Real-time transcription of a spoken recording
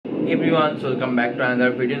Hey everyone, so welcome back to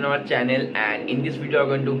another video on our channel, and in this video I'm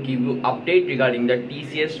going to give you update regarding the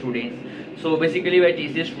TCS students. So basically by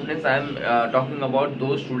TCS students I am talking about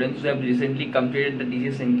those students who have recently completed the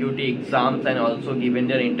TCS NQT exams and also given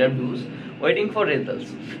their interviews waiting for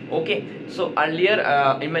results. Okay, so earlier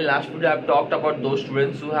in my last video I have talked about those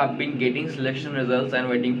students who have been getting selection results and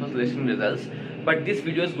waiting for selection results, but this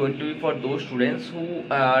video is going to be for those students who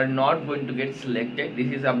are not going to get selected.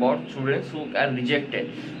 This is about students who are rejected.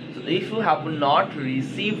 So if you have not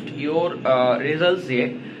received your results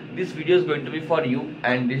yet, this video is going to be for you,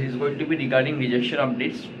 and this is going to be regarding rejection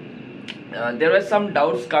updates. There were some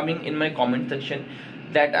doubts coming in my comment section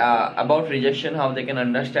that about rejection, how they can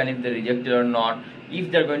understand if they're rejected or not,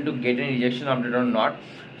 if they're going to get any rejection update or not.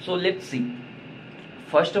 So let's see.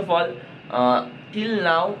 First of all, till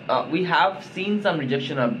now we have seen some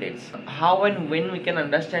rejection updates. How and when we can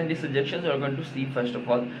understand these rejections, we are going to see first of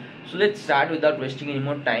all. So let's start without wasting any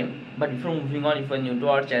more time. But before moving on, if you are new to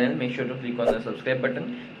our channel, make sure to click on the subscribe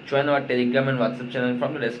button, join our Telegram and WhatsApp channel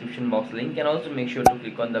from the description box link, and also make sure to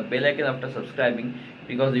click on the bell icon after subscribing,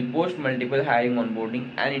 because we post multiple hiring,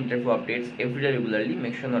 onboarding and interview updates every day regularly.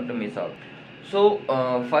 Make sure not to miss out. So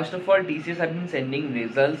first of all, TCS have been sending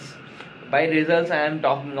results. By results I am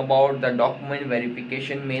talking about the document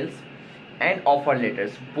verification mails and offer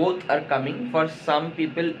letters. Both are coming. For some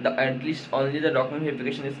people at least only the document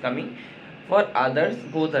verification is coming, for others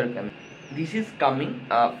both are coming. This is coming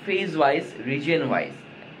phase wise, region wise.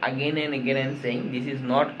 Again and again I am saying this is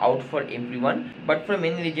not out for everyone, but for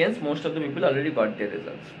many regions most of the people already got their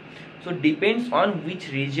results. So depends on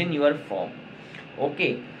which region you are from.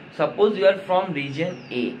 Okay, suppose you are from region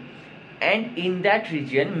A, and in that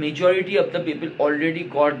region majority of the people already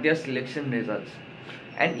got their selection results,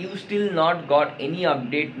 and you still not got any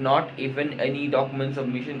update, not even any document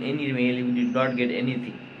submission, any mail, you did not get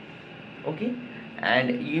anything. Okay,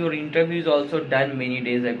 and your interview is also done many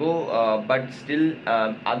days ago, but still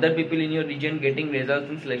other people in your region getting results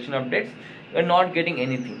and selection updates, you are not getting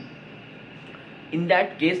anything. In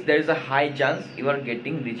that case there is a high chance you are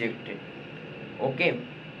getting rejected. Okay,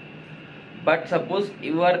 but suppose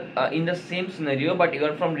you are in the same scenario, but you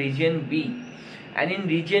are from region B, and in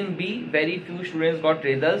region B very few students got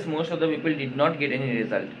results, most of the people did not get any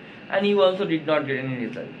result, and you also did not get any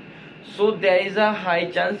result. So there is a high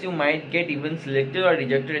chance you might get even selected or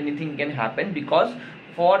rejected. Anything can happen, because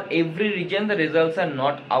for every region the results are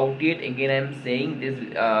not out yet. Again I am saying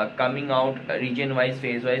this coming out region wise,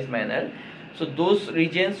 phase wise manner. So those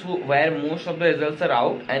regions where most of the results are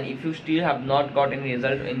out, and if you still have not got any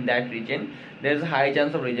result in that region, there is a high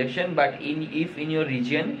chance of rejection. But if in your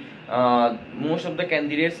region most of the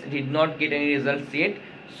candidates did not get any results yet,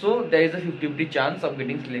 so there is a 50-50 chance of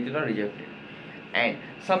getting selected or rejected. And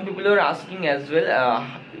some people are asking as well,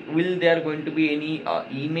 will there going to be any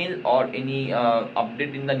email or any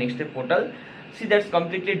update in the next step portal? See, that's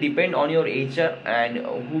completely depend on your HR and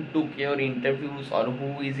who took your interviews or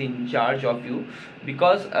who is in charge of you,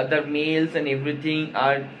 because the mails and everything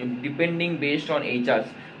are depending based on HRs.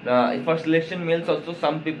 For selection mails also,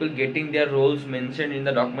 some people getting their roles mentioned in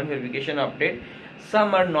the document verification update,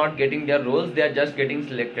 some are not getting their roles, they are just getting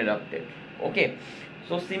selected update. Okay,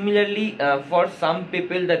 so similarly for some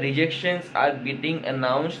people the rejections are getting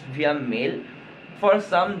announced via mail. For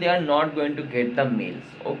some they are not going to get the mails.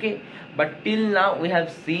 Okay, but till now we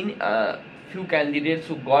have seen few candidates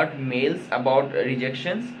who got mails about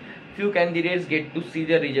rejections. Few candidates get to see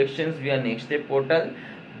their rejections via next step portal.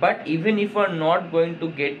 But even if you are not going to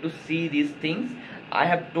get to see these things, I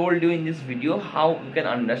have told you in this video how you can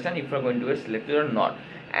understand if you are going to get selected or not.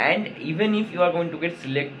 And even if you are going to get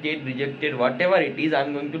selected, rejected, whatever it is, I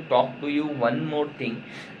am going to talk to you one more thing,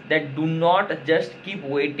 that do not just keep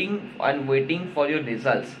waiting and waiting for your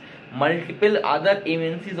results. Multiple other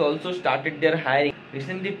MNCs also started their hiring.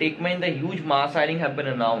 Recently TechMahindra, the huge mass hiring have been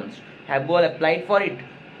announced. Have you all applied for it?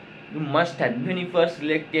 You must have. Even if you are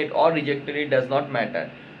selected or rejected, it does not matter.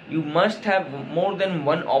 You must have more than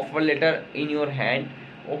one offer letter in your hand.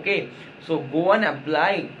 Okay, so go and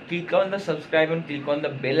apply, click on the subscribe and click on the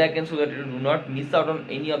bell icon so that you do not miss out on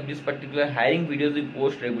any of these particular hiring videos we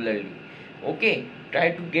post regularly. Okay,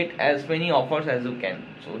 try to get as many offers as you can.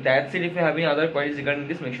 So that's it. If you have any other queries regarding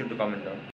this, make sure to comment down.